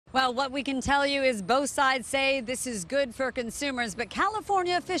Well, what we can tell you is both sides say this is good for consumers, but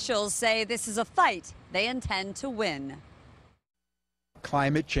California officials say this is a fight they intend to win.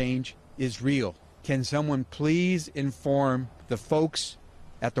 Climate change is real. Can someone please inform the folks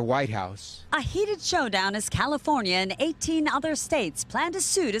at the White House? A heated showdown as California and 18 other states plan to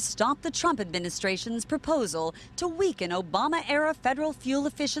sue to stop the Trump administration's proposal to weaken Obama-era federal fuel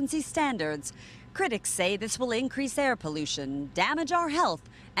efficiency standards. Critics say this will increase air pollution, damage our health,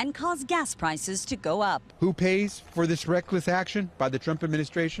 and cause gas prices to go up. Who pays for this reckless action by the Trump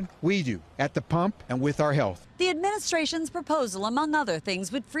administration? We do, at the pump and with our health. The administration's proposal, among other things,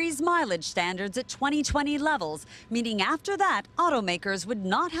 would freeze mileage standards at 2020 levels, meaning after that, automakers would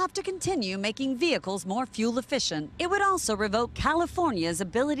not have to continue making vehicles more fuel efficient. It would also revoke California's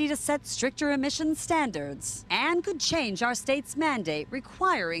ability to set stricter emission standards and could change our state's mandate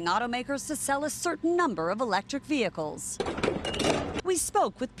requiring automakers to sell a certain number of electric vehicles. We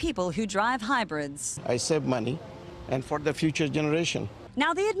spoke with people who drive hybrids. I save money and for the future generation.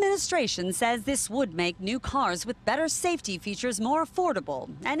 Now, the administration says this would make new cars with better safety features more affordable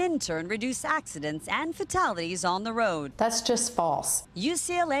and in turn reduce accidents and fatalities on the road. That's just false.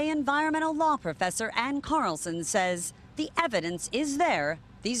 UCLA environmental law professor Ann Carlson says the evidence is there.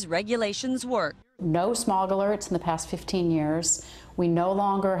 These regulations work. No smog alerts in the past 15 years. We no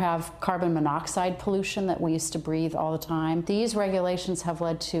longer have carbon monoxide pollution that we used to breathe all the time. These regulations have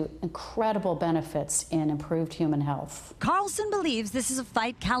led to incredible benefits in improved human health. Carlson believes this is a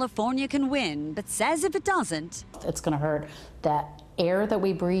fight California can win, but says if it doesn't, it's going to hurt that air that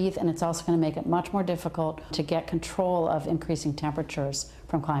we breathe, and it's also going to make it much more difficult to get control of increasing temperatures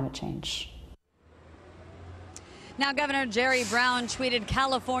from climate change. Now, Governor Jerry Brown tweeted,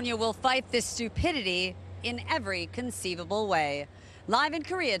 "California will fight this stupidity in every conceivable way." Live in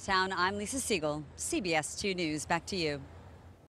Koreatown, I'm Lisa Sigell, CBS 2 News. Back to you.